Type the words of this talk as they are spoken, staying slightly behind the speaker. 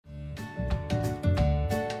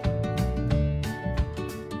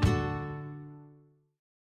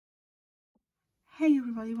Hey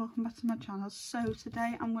everybody, welcome back to my channel. So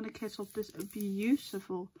today I'm going to kit up this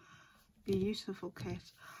beautiful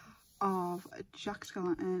kit of Jack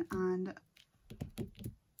Skellington and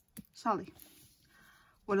Sally.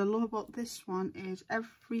 What I love about this one is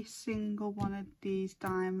every single one of these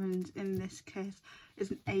diamonds in this kit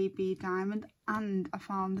is an AB diamond, and I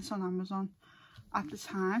found this on Amazon at the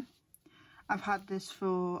time. I've had this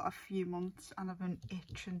for a few months and I've been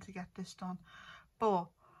itching to get this done, but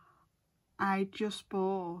I just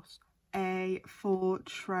bought a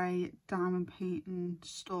 4-tray diamond painting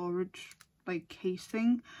storage case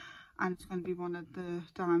thing, and it's going to be one of the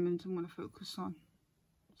diamonds I'm going to focus on.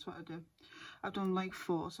 That's what I do. I've done like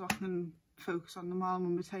 4 so I can focus on them while I'm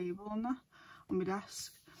on my table and that, on my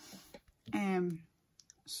desk.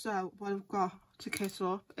 So what I've got to kit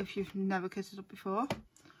up, if you've never kitted up before,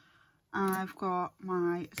 I've got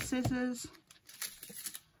my scissors,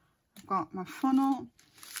 I've got my funnel,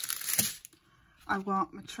 I've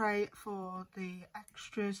got my tray for the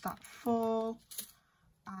extras that fall,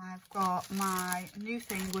 I've got my new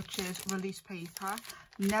thing which is release paper.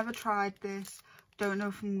 Never tried this, don't know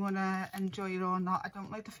if I'm gonna enjoy it or not. I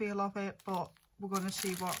don't like the feel of it, but we're gonna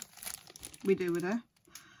see what we do with it.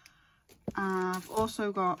 I've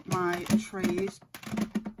also got my trays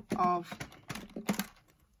of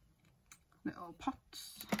little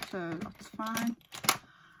pots, so that's fine.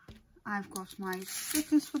 I've got my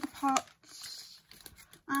stickers for the pots,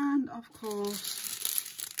 and of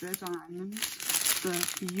course the diamonds,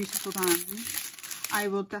 the beautiful diamonds. I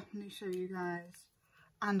will definitely show you guys,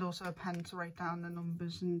 and also a pen to write down the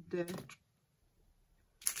numbers and the,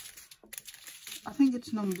 I think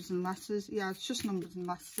it's numbers and letters. Yeah, it's just numbers and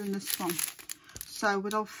letters in this one. So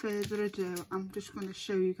without further ado, I'm just going to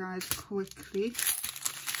show you guys quickly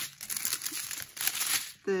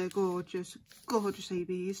the gorgeous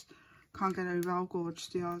ABs. Can't get over how gorgeous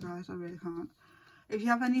they are, guys. I really can't. If you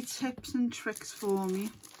have any tips and tricks for me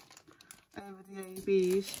over the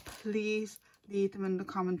ABs, please leave them in the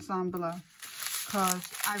comments down below, because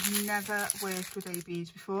I've never worked with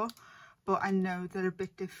ABs before, but I know they're a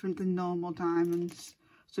bit different than normal diamonds,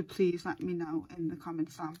 so please let me know in the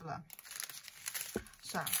comments down below.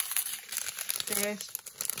 So first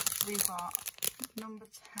we've got number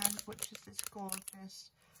 10, which is this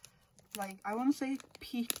gorgeous, I want to say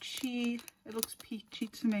peachy, it looks peachy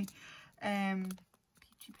to me,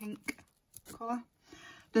 peachy pink colour.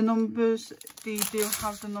 The numbers, they do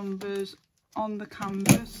have the numbers on the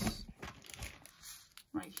canvas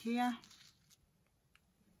right here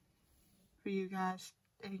for you guys,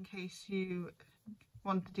 in case you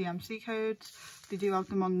want the DMC codes. They do have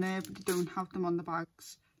them on there, but they don't have them on the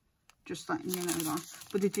bags, just letting you know that.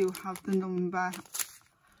 But they do have the number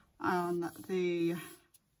on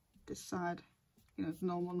this side, you know, the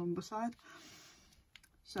normal number side.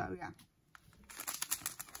 So yeah,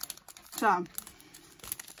 so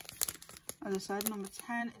as I said, number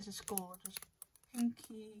 10 is this gorgeous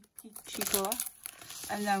pinky peachy colour,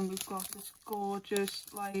 and then we've got this gorgeous,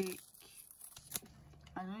 I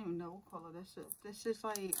don't even know what colour this is. This is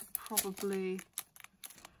probably,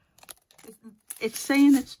 it's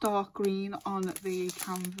saying it's dark green on the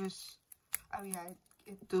canvas. Oh yeah,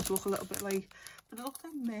 it does look a little bit but it looks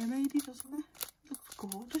like mermaidy, doesn't it? It looks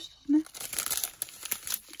gorgeous, doesn't it?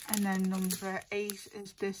 And then number 8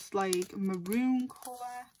 is this maroon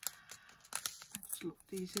colour. I just love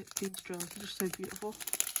these drills, they're just so beautiful.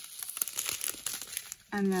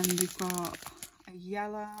 And then we've got a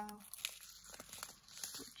yellow,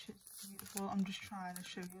 which is beautiful. I'm just trying to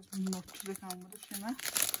show you as much as I can with the shimmer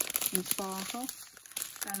and sparkle.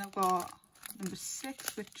 Then I've got number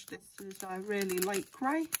 6, which this is a really light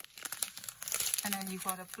grey. And then you've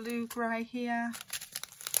got a blue grey here.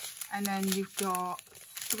 And then you've got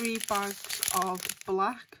 3 bags of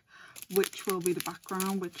black, which will be the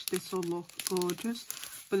background, which this will look gorgeous.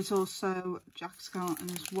 But it's also Jack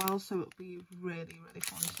Skellington as well, so it'll be really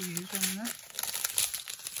fun to use on it.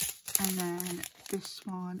 And then this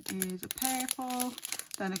one is a purple.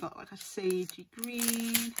 Then I got a sagey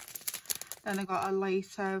green. Then I got a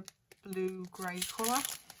lighter blue grey colour.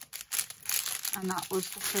 And that was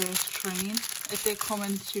the first train. It did come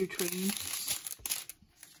in 2 trains.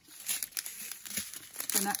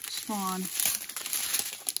 The next one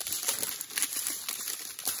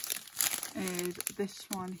is this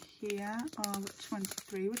one here of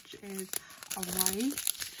 23, which is a white.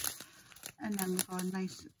 And then we've got a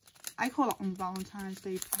nice, I call it on Valentine's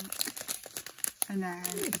Day pink. And then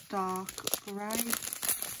a dark grey,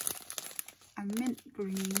 a mint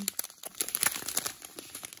green,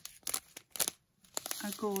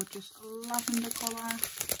 a gorgeous lavender colour.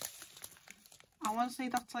 I want to say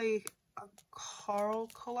that's a coral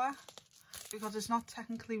colour, because it's not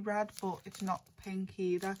technically red, but it's not pink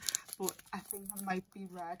either. But I think it might be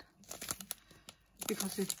red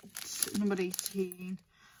because it's number 18,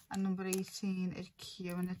 and number 18 is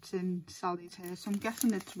Q and it's in Sally's hair, so I'm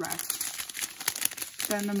guessing it's red.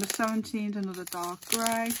 Then number 17 is another dark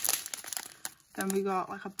grey. Then we got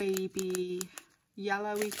like a baby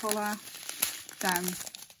yellowy colour. Then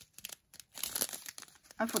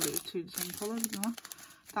I thought it was two the same colours, no?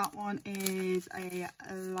 That one is a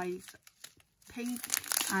light pink,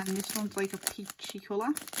 and this one's like a peachy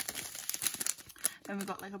colour. Then we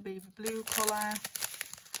got like a baby blue colour.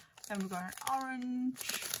 Then we got an orange,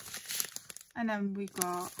 and then we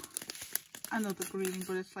got another green,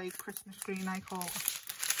 but it's like Christmas green, I call it.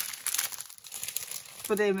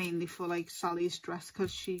 But they're mainly for like Sally's dress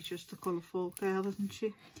because she's just a colourful girl, isn't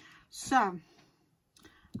she? So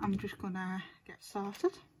I'm just gonna get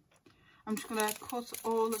started. I'm just gonna cut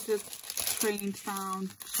all of the trains down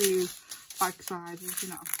to bag sizes, you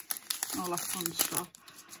know, all that fun stuff.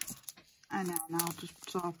 And then I'll just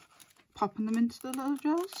start popping them into the little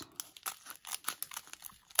jars.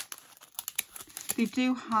 They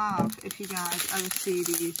do have, if you guys ever see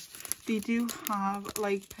these, they do have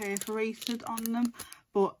like perforated on them,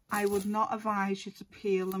 but I would not advise you to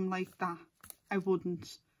peel them like that. I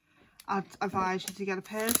wouldn't. I'd advise you to get a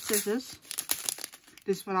pair of scissors.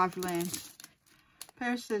 This is what I've learned.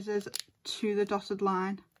 Pair of scissors to the dotted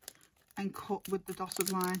line and cut with the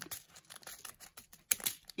dotted line.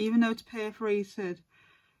 Even though it's perforated,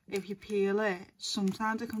 if you peel it,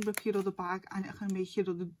 sometimes it can rip your other bag and it can make your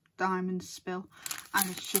other diamonds spill, and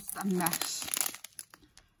it's just a mess.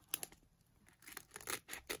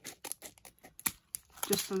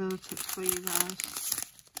 Just a little tip for you guys.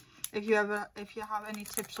 If you have any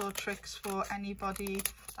tips or tricks for anybody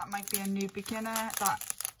that might be a new beginner, that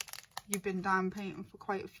you've been diamond painting for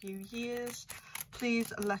quite a few years,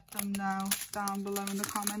 please let them know down below in the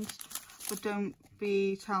comments. But don't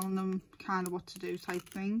be telling them kind of what to do type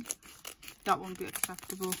thing. That won't be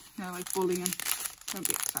acceptable. You know, like bullying won't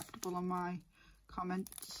be acceptable on my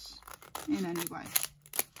comments in any way.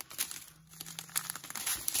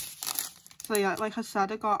 So yeah, like I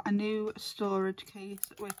said, I got a new storage case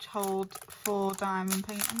which holds 4 diamond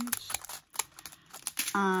paintings,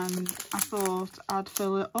 and I thought I'd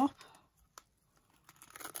fill it up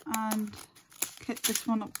and kit this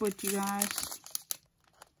one up with you guys.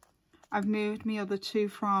 I've moved my other 2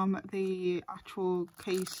 from the actual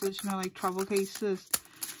cases, you know, like travel cases,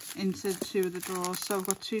 into 2 of the drawers. So I've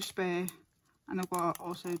got 2 spare, and I've got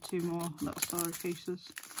also 2 more little storage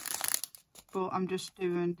cases. But I'm just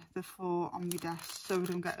doing the 4 on my desk so I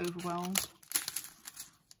don't get overwhelmed.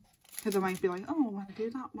 Because I might be like, oh, I want to do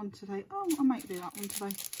that one today. Oh, I might do that one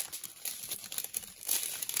today.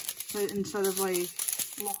 So instead of like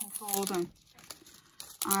looking for them,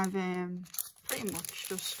 I've pretty much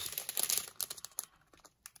just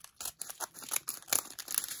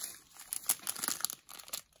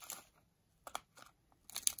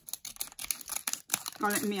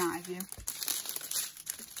got it in my eye view.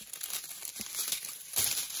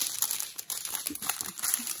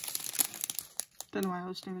 Don't know why I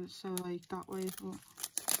was doing it so like that way, but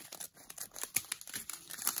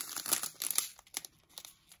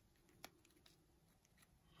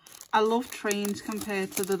I love trains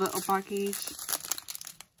compared to the little baggies.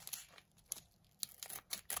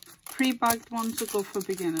 Pre-bagged ones are good for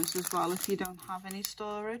beginners as well if you don't have any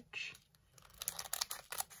storage.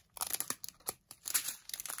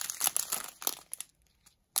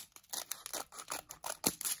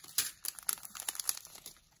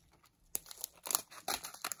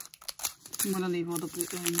 I'm going to leave all the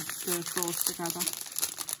fours together.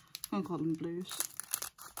 I'm going to call them blues.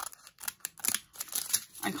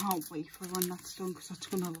 I can't wait for when that's done because that's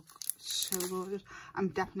going to look so gorgeous. I'm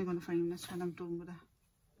definitely going to frame this when I'm done with it.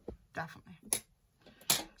 Definitely.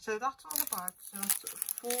 So that's all the bags. So that's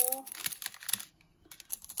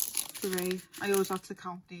 4, 3. I always have to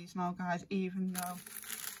count these now, guys, even though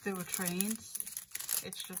they were trains.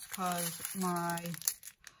 It's just because my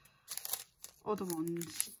other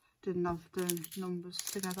ones didn't have the numbers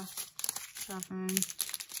together. 7,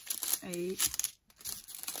 8,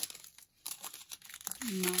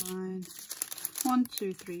 9, 1,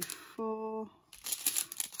 2, 3, 4,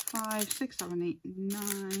 5, 6, 7, 8,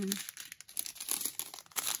 9,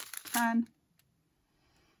 10,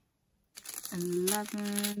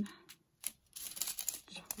 11,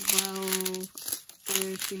 12,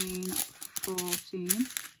 13, 14,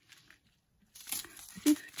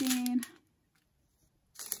 15,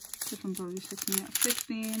 this one probably sitting at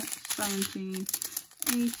 16, 17,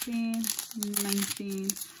 18, 19,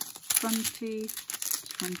 20,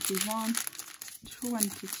 21,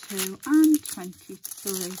 22 and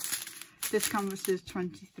 23. This canvas is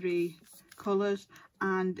 23 colours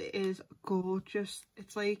and it is gorgeous.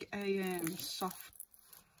 It's like a soft,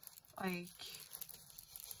 like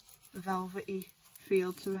velvety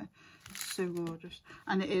feel to it. It's so gorgeous,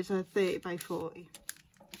 and it is a 30 by 40,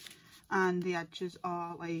 and the edges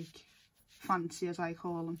are like fancy, as I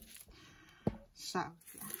call them. So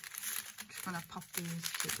yeah, I'm just gonna pop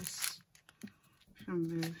these to this. I'm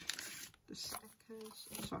gonna remove the stickers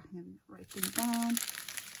so I can write them down,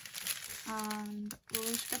 and we'll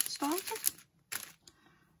just get started.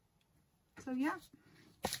 So yeah,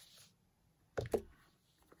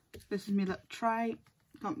 this is my little tray,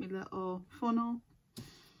 got my little funnel,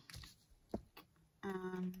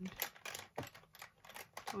 and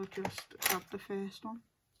I'll just grab the first one.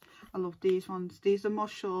 I love these ones. These are more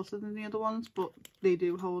shorter than the other ones, but they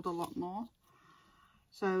do hold a lot more.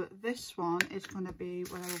 So this one is going to be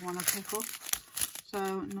what I want to pick up.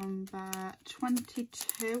 So number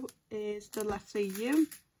 22 is the letter U.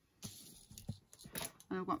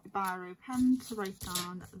 And I've got my biro pen to write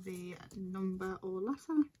down the number or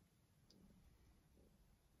letter.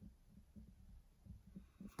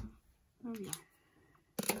 Oh yeah.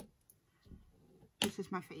 This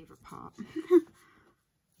is my favourite part.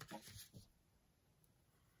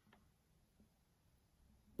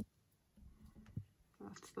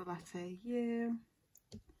 That's the letter U.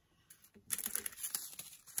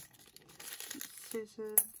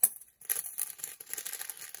 Scissors.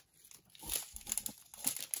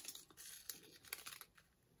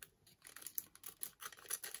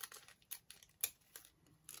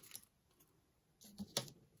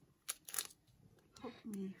 Put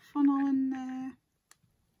my funnel in there.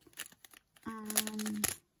 And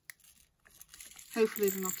hopefully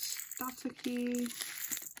they're not staticky.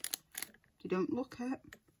 You don't look it.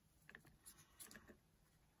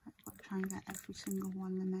 I'll try and get every single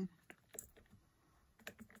one of them in.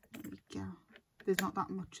 There we go. There's not that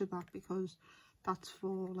much of that because that's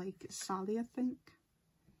for like Sally, I think.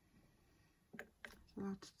 So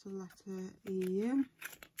that's the letter U.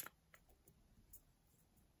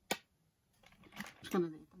 I'm just going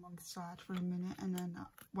to leave them on the side for a minute, and then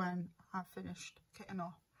when I've finished kitting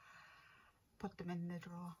off, put them in the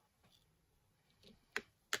drawer.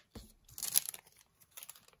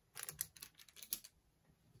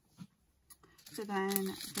 So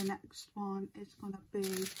then the next one is going to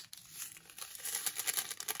be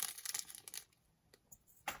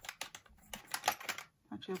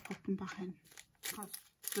actually I'll put them back in because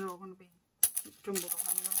they're all going to be jumbled up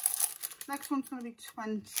anyway. Next one's going to be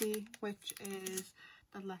 20, which is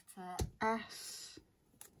the letter S.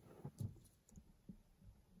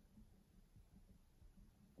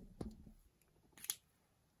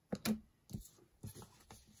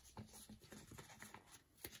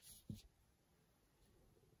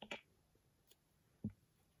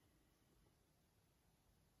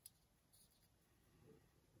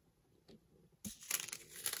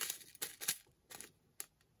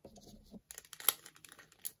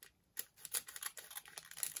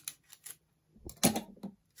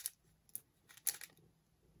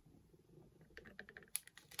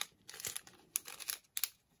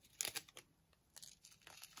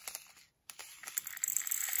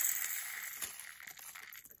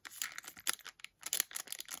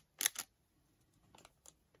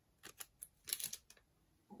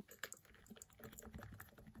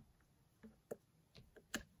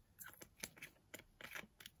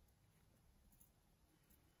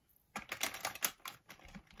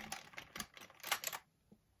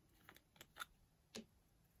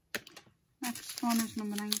 Next one is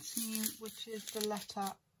number 19, which is the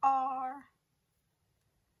letter R.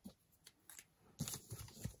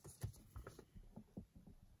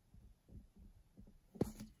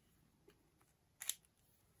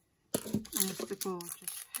 And it's the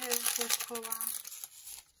gorgeous purple colour.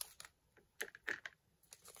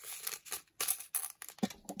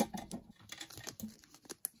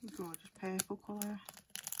 Gorgeous purple colour.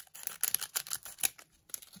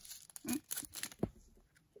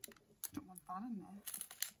 Don't want that in there.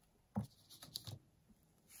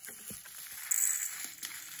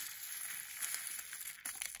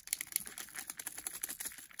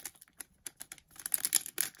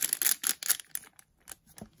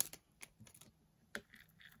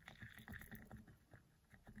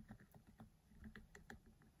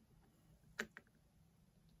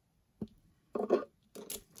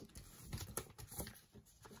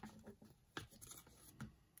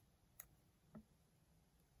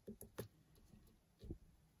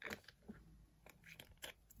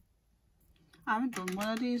 I haven't done one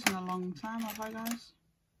of these in a long time, have I, guys?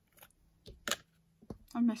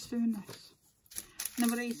 I miss doing this.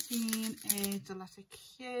 Number 18 is the letter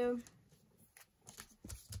Q.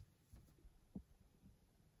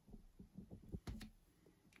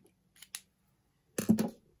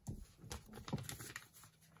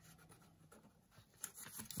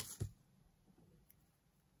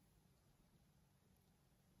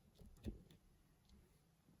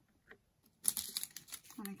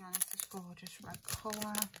 And again, it's this gorgeous red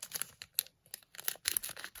colour.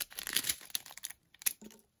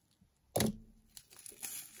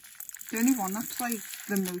 The only one that's like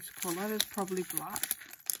the most colour is probably black,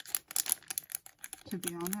 to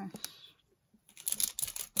be honest.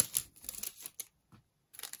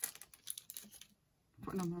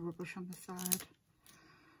 Putting on my rubbish on the side.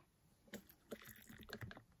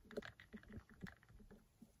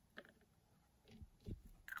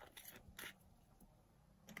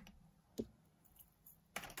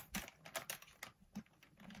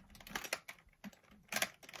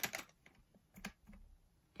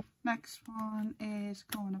 Next one is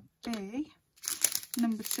going to be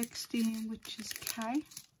number 16, which is K.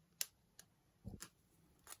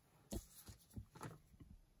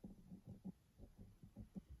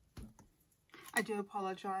 I do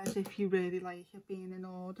apologise if you really like it being in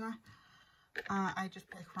order. I just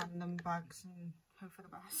pick random bags and hope for the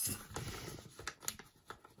best.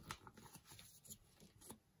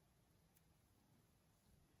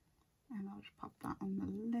 And I'll just pop that on the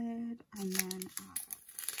lid, and then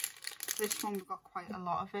this one we've got quite a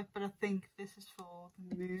lot of it, but I think this is for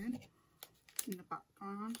the moon in the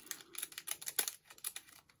background,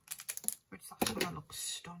 which that's gonna look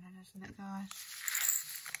stunning, isn't it, guys?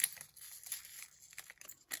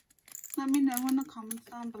 Let me know in the comments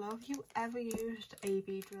down below if you ever used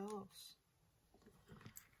AB drills.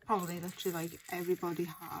 Probably literally like everybody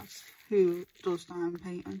has who does diamond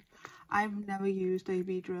painting. I've never used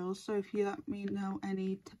AB drills, so if you let me know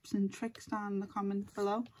any tips and tricks down in the comments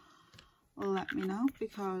below, let me know,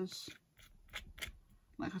 because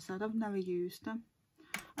like I said, I've never used them,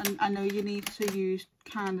 and I know you need to use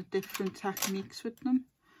kind of different techniques with them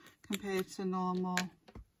compared to normal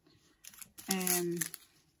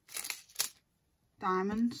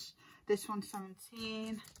diamonds. This one's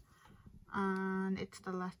 17 and it's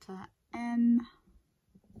the letter N.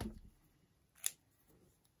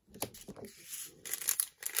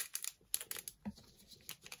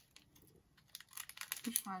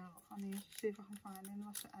 Just trying to look on these, see if I can find any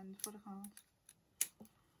letter N, but I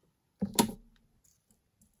can't.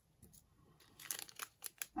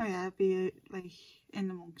 Oh yeah, it'd be like in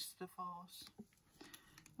amongst the force.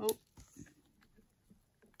 Oh,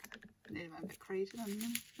 they went a bit crazy, didn't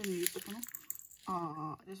they? The music on it.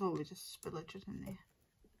 Oh, there's always a spillage, isn't there?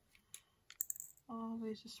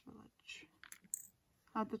 Always a spillage.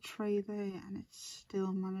 Had the tray there and it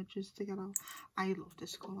still manages to get out. I love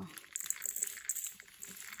this colour.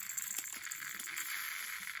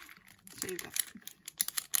 Saved it.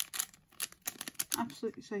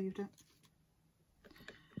 Absolutely saved it.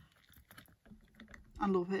 I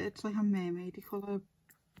love it. It's like a mermaidy colour.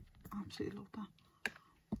 Absolutely love that.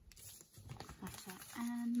 That's that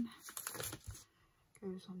N.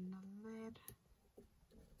 Goes on the lid.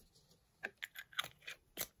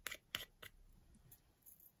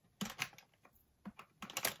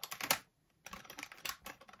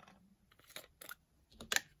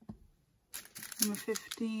 Number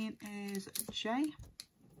 15 is J.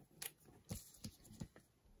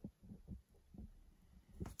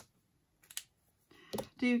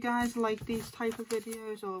 Do you guys like these type of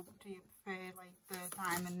videos, or do you prefer like the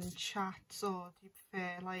diamond chats, or do you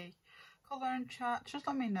prefer like colour and chat? Just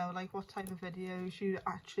let me know like what type of videos you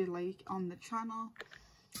actually like on the channel,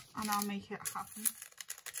 and I'll make it happen.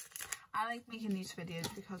 I like making these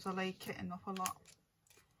videos because I like kitting up a lot.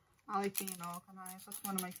 I like being organised. That's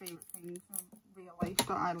one of my favourite things in real life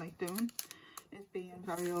that I like doing, is being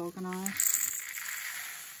very organised.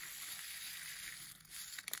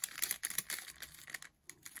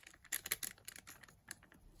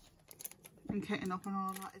 And kitting up and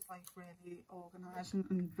all that is like really organised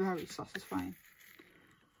and very satisfying.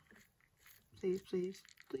 Please, please,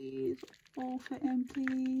 please, all fit in,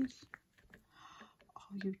 please.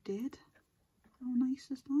 Oh, you did? How nice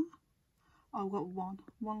is that? Oh, I've got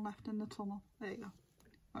one left in the tunnel. There you go.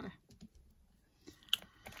 Got it.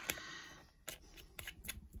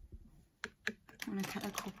 I'm going to cut a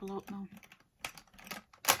couple up now.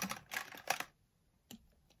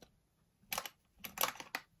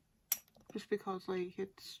 Just because like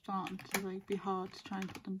it's starting to like be hard to try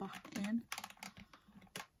and put them back in.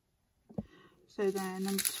 So then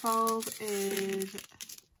number 12 is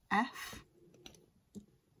F.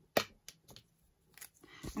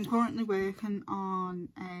 I'm currently working on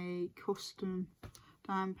a custom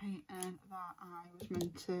slime painting that I was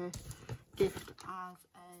meant to gift as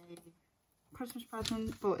a Christmas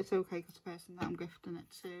present, but it's okay because the person that I'm gifting it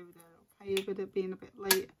to, they're okay with it being a bit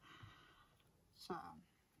late. So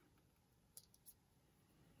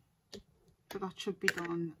that should be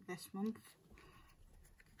done this month.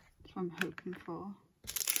 That's what I'm hoping for.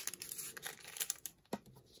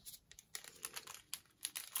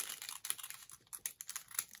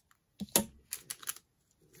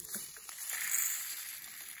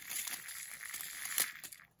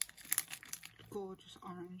 Gorgeous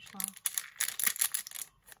orange though.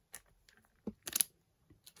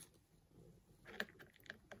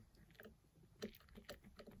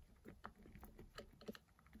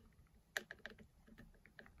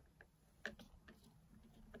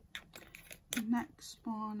 The next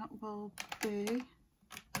one will be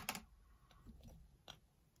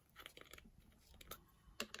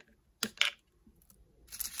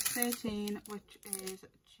 #13, which is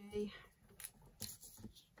G.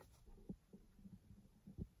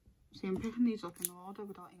 See, I'm picking these up in order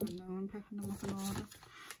without even knowing I'm picking them up in order.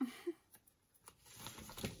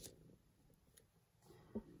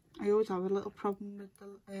 I always have a little problem with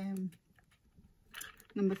the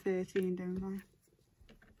number 13, don't I?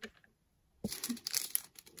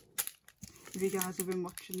 If you guys have been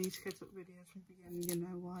watching these Kids Up videos from the beginning, you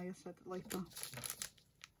know why I said it like that.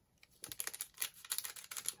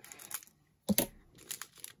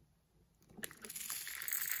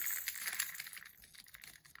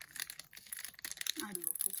 I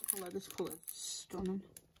love this colour. This colour is stunning.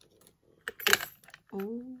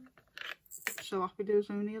 Oh, so happy there was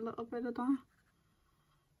only a little bit of that.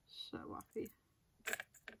 So happy.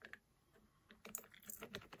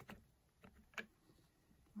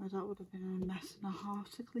 Well, that would have been a mess and a half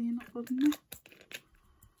to clean up, wouldn't it?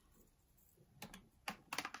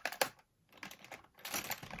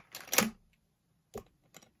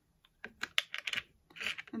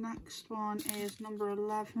 The next one is number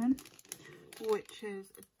 11, which is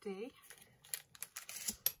a D.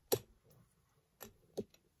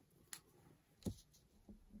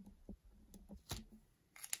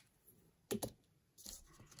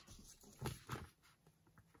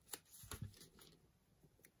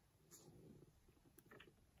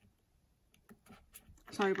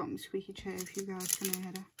 Sorry about my squeaky chair if you guys can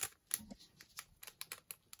hear it.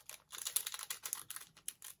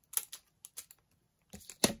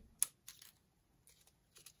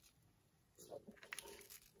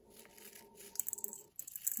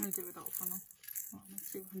 I'm going to do it without funnel. Well, let's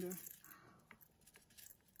see what I can do.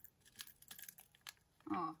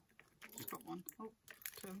 Oh, just got one. Oh,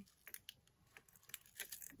 two.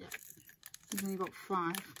 Yeah, I've only got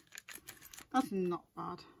 5. That's not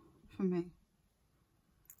bad for me.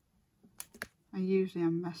 I usually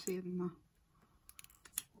am messier than that.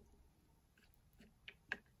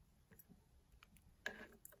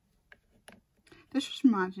 This just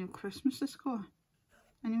reminds me of Christmas, this colour.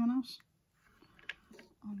 Anyone else?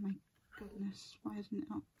 Oh my goodness, why isn't it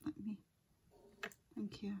up? Let me.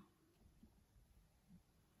 Thank you.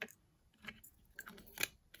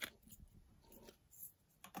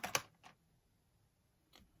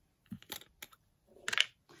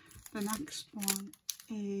 The next one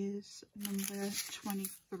is number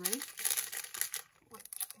 23, which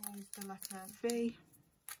is the letter V.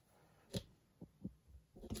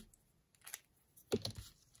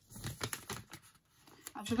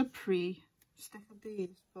 I should have pre-stickered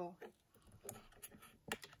these, but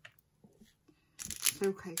it's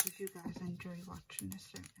okay because you guys enjoy watching this,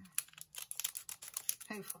 don't you?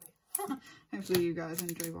 Hopefully. Hopefully you guys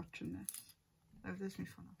enjoy watching this. Oh, there's my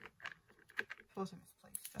funnel. Thought I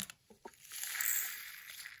misplaced it.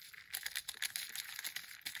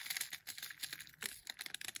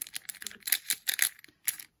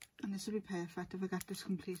 And this would be perfect if I get this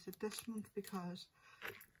completed this month because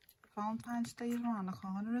Valentine's Day is around the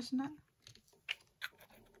corner, isn't it?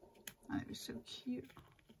 And it was so cute.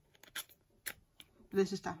 But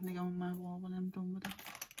this is definitely on my wall when I'm done with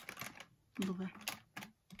it. Love it.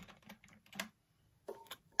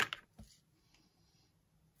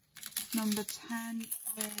 Number 10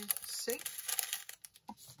 is C.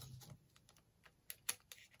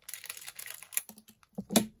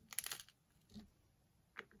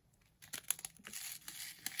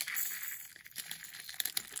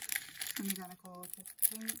 And we're going to go with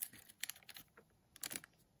pink.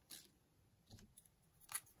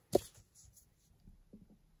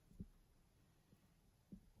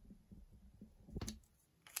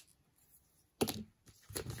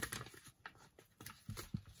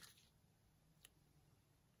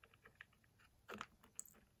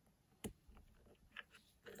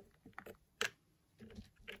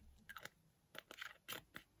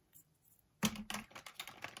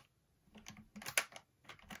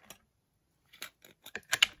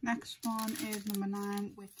 Next one is number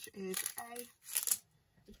 9, which is A.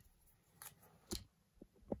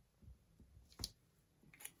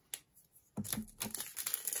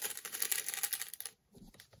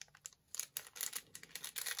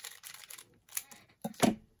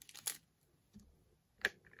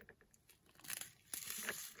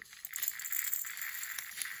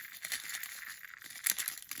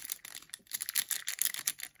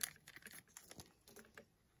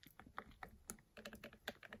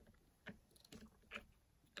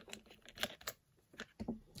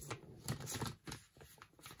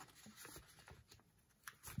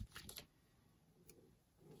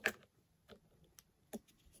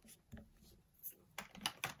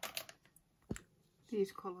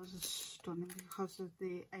 These colours are stunning because of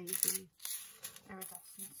the AV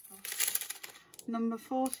iridescent stuff. Number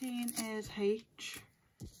 14 is H.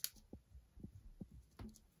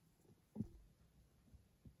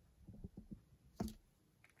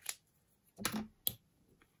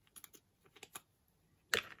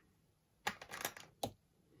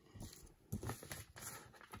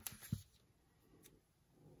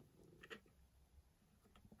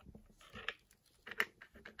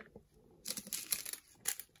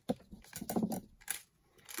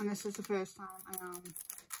 And this is the first time I am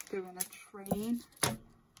doing a train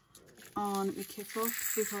on my kit up,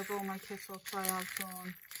 because all my kit ups I have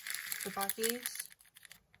done the baggies,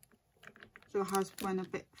 so it has went a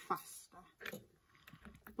bit faster,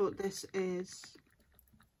 but this is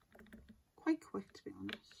quite quick to be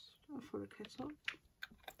honest for a kit up.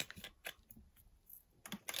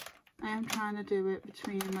 I am trying to do it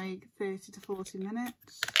between like 30 to 40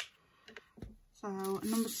 minutes. So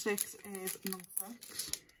number 6 is number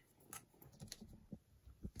 6.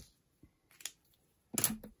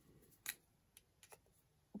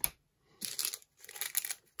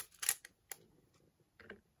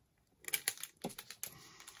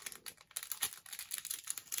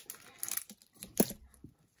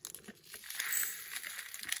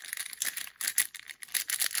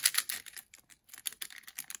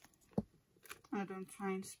 I don't try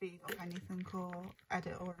and speed up anything or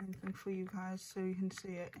edit or anything for you guys, so you can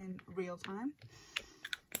see it in real time.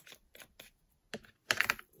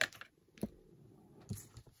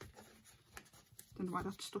 Don't know why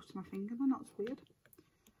that stuck to my finger then, that's weird.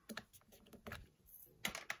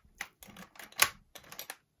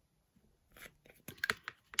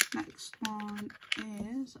 Next one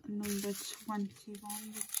is number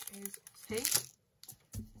 21, which is T.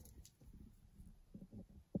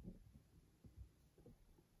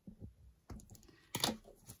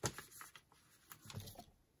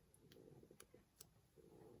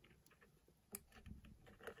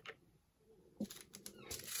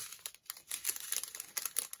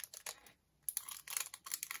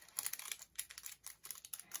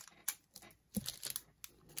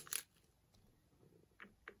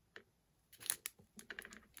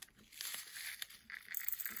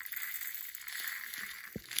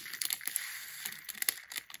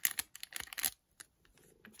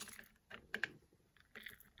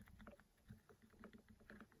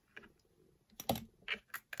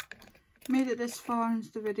 Made it this far into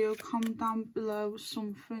the video, comment down below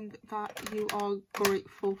something that you are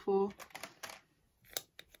grateful for.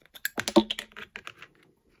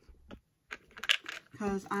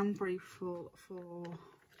 Because I'm grateful for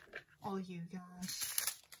all you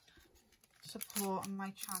guys supporting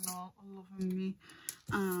my channel, loving me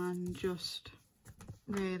and just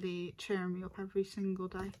really cheering me up every single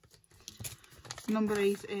day. Number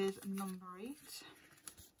 8 is number 8.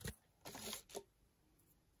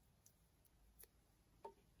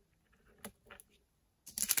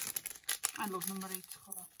 I love number 8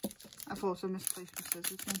 colour. I've also misplaced my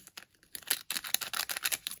scissors then.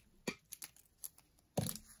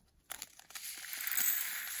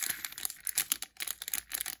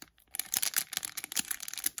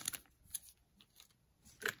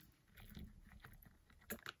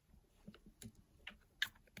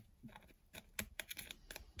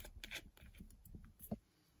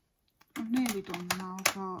 I'm nearly done now.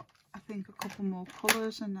 I've got, I think, a couple more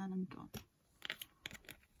colours and then I'm done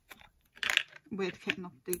with kitting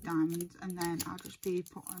up the diamonds, and then I'll just be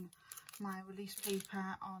putting my release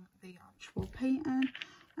paper on the actual painting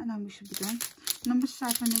and then we should be done. Number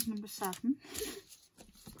 7 is number 7.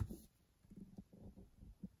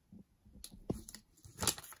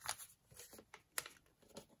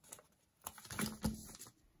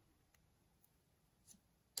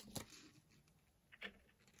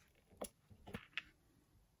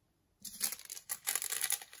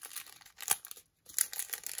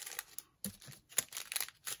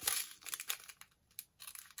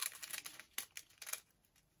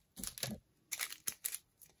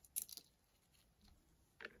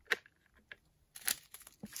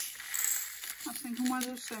 thinking why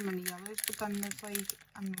there's so many yellows, but then there's like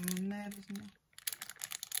a moon there, isn't there?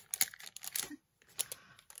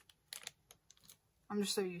 I'm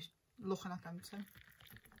just so used to looking at them too.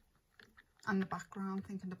 And the background,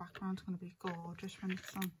 thinking the background's going to be gorgeous when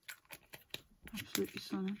it's on. Absolutely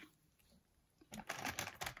stunning.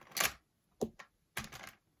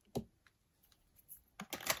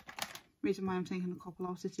 Reason why I'm taking a couple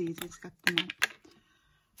out, it's easy to get them out.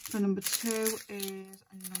 So number 2 is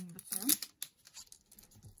number 2.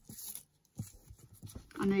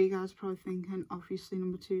 I know you guys are probably thinking, obviously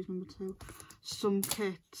number 2 is number 2. Some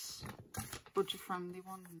kits, budget friendly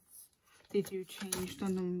ones, they do change the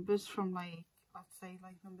numbers from like, let's say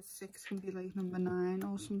like number 6 can be like number 9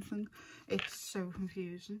 or something. It's so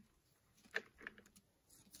confusing.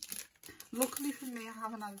 Luckily for me, I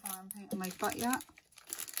haven't had a diamond painting like that yet,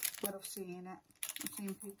 but I've seen it. I've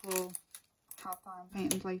seen people have diamond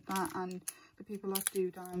paintings like that, and the people that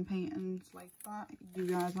do diamond paintings like that, you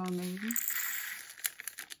guys are amazing.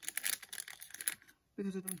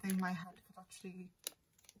 Because I don't think my head could actually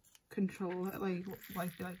control it, like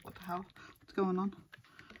what the hell, what's going on?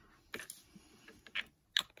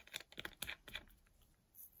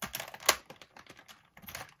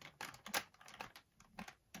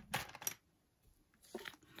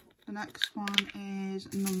 The next one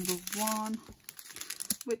is number 1,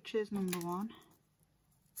 which is number 1.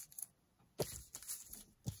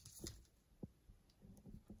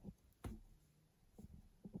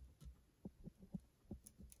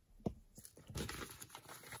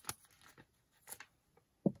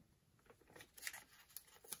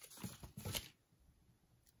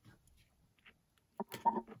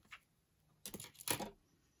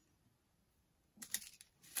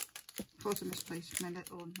 Of course I misplaced my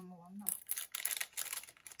little number 1 now.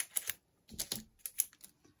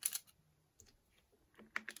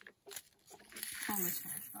 Almost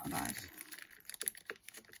finished now, guys.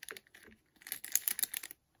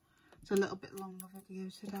 It's a little bit longer video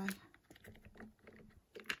today,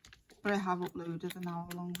 but I have uploaded an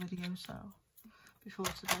hour-long video before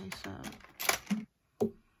today, so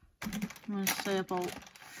I'm going to say about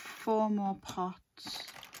 5 more pots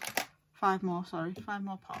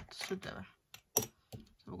should do it.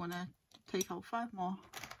 So we're going to take out 5 more,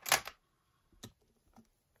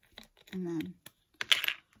 and then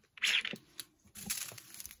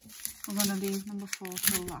we're going to leave number 4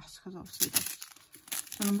 till last, because obviously that's...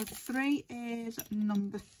 So number 3 is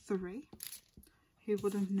number 3. Who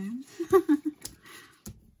would have known?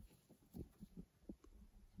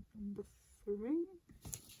 Number 3.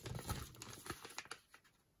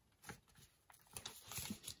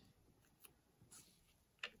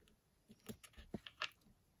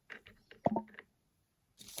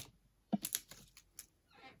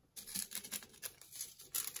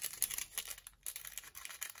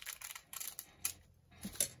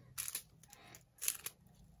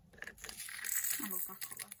 I love that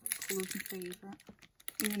colour. That colour's my favourite.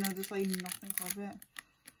 Even though there's like nothing of it,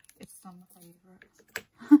 it's still my favourite.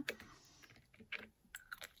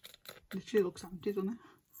 Literally looks empty, doesn't it?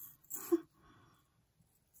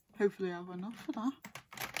 Hopefully I have enough for that.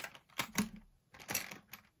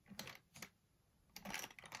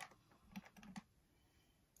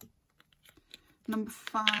 Number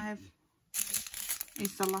 5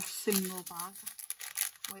 is the last single bag,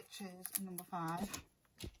 which is number 5.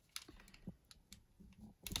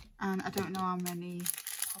 And I don't know how many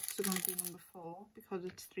pots are going to be number 4 because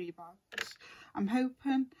it's 3 bags. I'm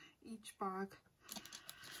hoping each bag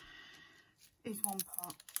is 1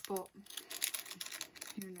 pot, but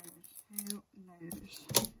who knows? Who knows?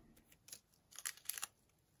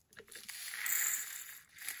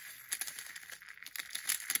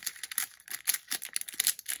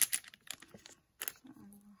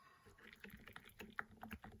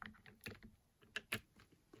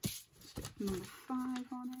 Stick number 5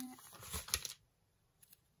 on it.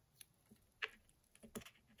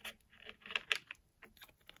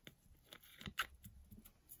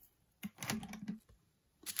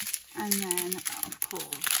 And then, of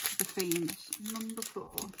course, the famous number 4.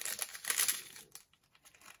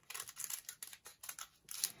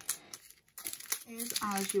 Is,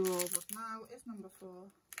 as you all would know, is number 4.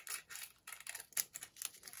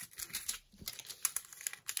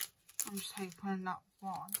 I'm just hoping that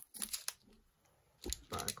one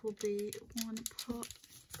bag will be 1 pot.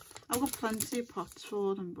 I've got plenty of pots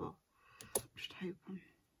for them, but I'm just hoping.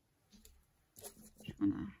 Just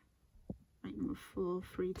gonna write number 4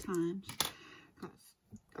 3 times because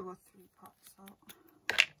I've got 3 pots out.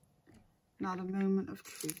 Now the moment of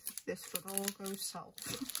truth, this could all go south.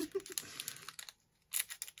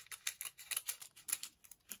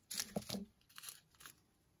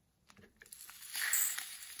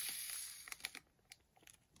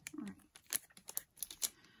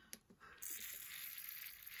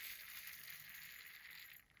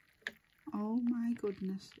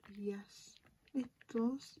 goodness, yes, it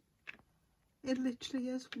does. It literally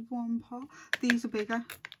is one pot. These are bigger.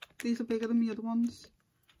 These are bigger than the other ones.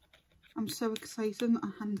 I'm so excited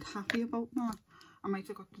and happy about that. I might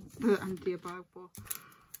have got the empty bag, but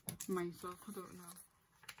myself, I don't know.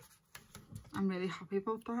 I'm really happy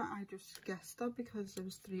about that. I just guessed that because there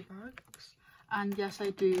was 3 bags. And yes,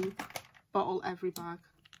 I do bottle every bag.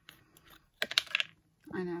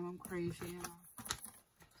 I know, I'm crazy, you know.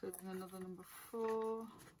 So then another number 4.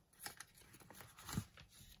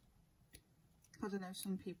 Because I know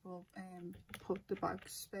some people put the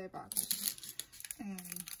bags, spare bags,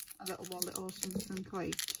 a little wallet or something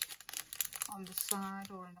like on the side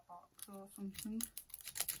or in a box or something.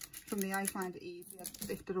 For me, I find it easier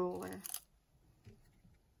if they're all there.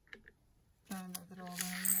 I know they're all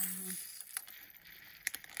there, you know.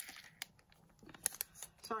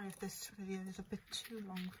 Sorry if this video is a bit too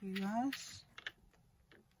long for you guys.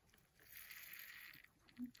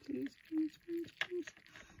 Please, please, please, please.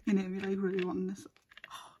 You know me, like really wanting this.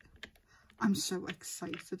 Oh, I'm so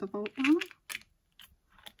excited about that.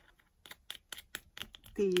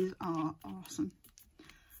 These are awesome.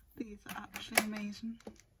 These are actually amazing.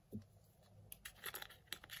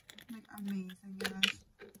 Like amazing, guys.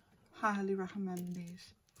 Highly recommend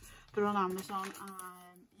these. They're on Amazon,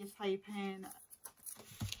 and you type in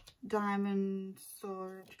diamond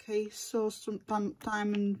storage case or some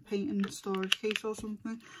diamond painting storage case or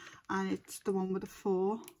something, and it's the one with the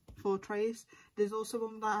four trays. There's also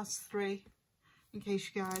one that has 3 in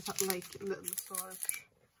case you guys have like little storage,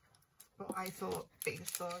 but I thought bigger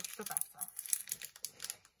storage the better,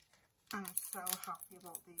 and I'm so happy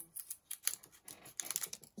about these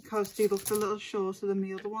because they look a little shorter than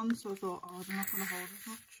the other ones, so I thought, oh, they're not going to hold as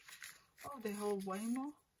much. Oh, they hold way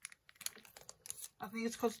more. I think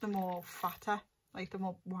it's because they're more fatter, like they're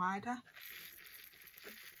more wider.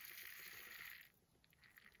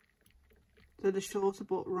 So they're shorter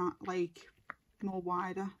but like more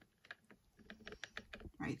wider.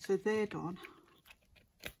 Right, so they're done.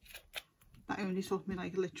 That only took me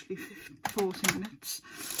like literally 40 minutes.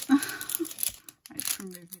 Right,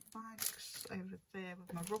 remove my bags over there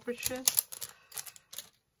with my rubbishes.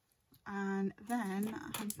 And then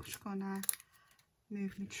I'm just gonna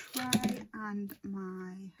move my tray and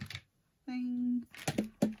my thing.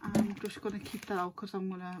 I'm just going to keep that out because I'm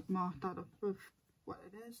going to mark that up with what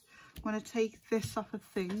it is. I'm going to take this off, I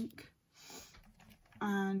think,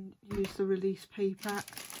 and use the release paper.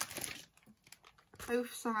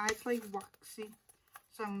 Both sides like waxy,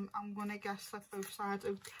 so I'm going to guess that both sides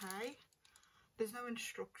okay. There's no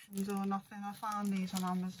instructions or nothing. I found these on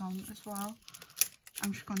Amazon as well.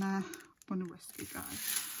 I'm just gonna risk it,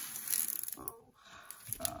 guys.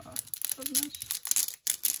 Goodness.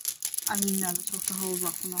 I've never took the whole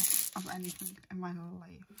wrapping off of anything in my whole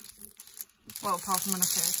life. Well, apart from when I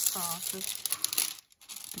first started.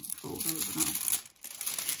 Don't fall over now.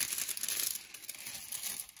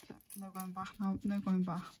 So, no going back now. No going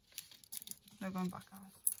back. No going back,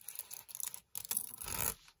 guys.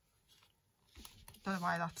 Don't know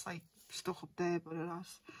why that's like stuck up there, but it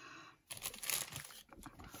has.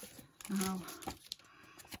 Now.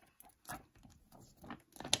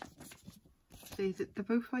 They're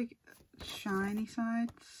both like shiny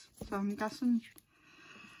sides, so I'm guessing.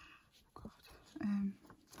 Oh God,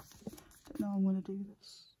 don't know how I'm gonna do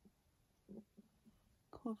this.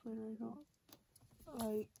 Cover it up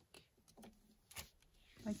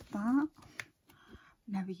like that.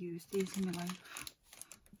 Never used these in my life.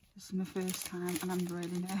 This is my first time, and I'm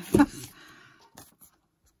really nervous.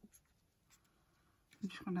 I'm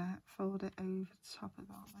just gonna fold it over the top of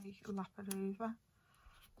that, like lap it over.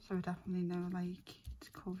 So I definitely know like it's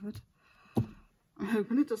covered. I'm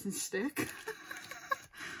hoping it doesn't stick.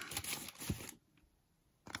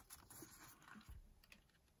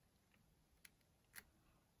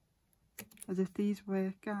 As if these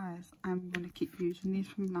work, guys, I'm going to keep using these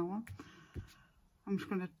from now on. I'm just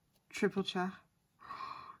going to triple check.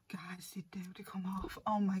 Guys, they come off.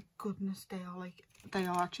 Oh my goodness, they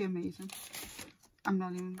are actually amazing. I'm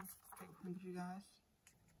not even joking with you guys.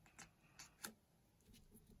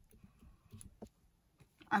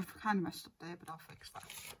 I've kind of messed up there, but I'll fix that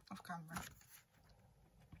off camera.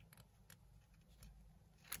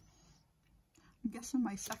 I'm guessing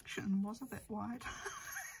my section was a bit wide.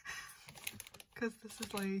 Because this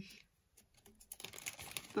is like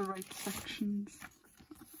the right sections.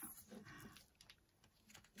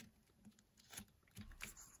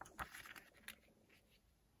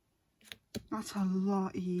 That's a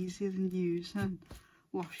lot easier than using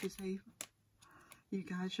washi tape. You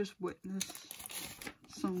guys just witnessed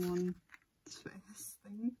someone's first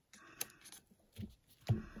thing.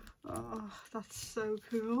 Oh, that's so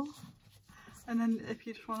cool. And then if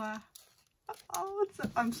you just want to, oh,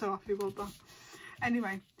 I'm so happy about that.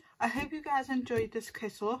 Anyway, I hope you guys enjoyed this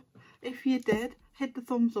kit up. If you did, hit the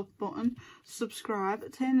thumbs up button,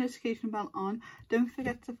 subscribe, turn the notification bell on. Don't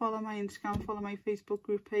forget to follow my Instagram, follow my Facebook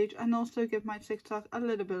group page, and also give my TikTok a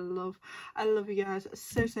little bit of love. I love you guys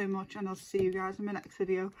so much, and I'll see you guys in my next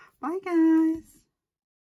video. Bye guys.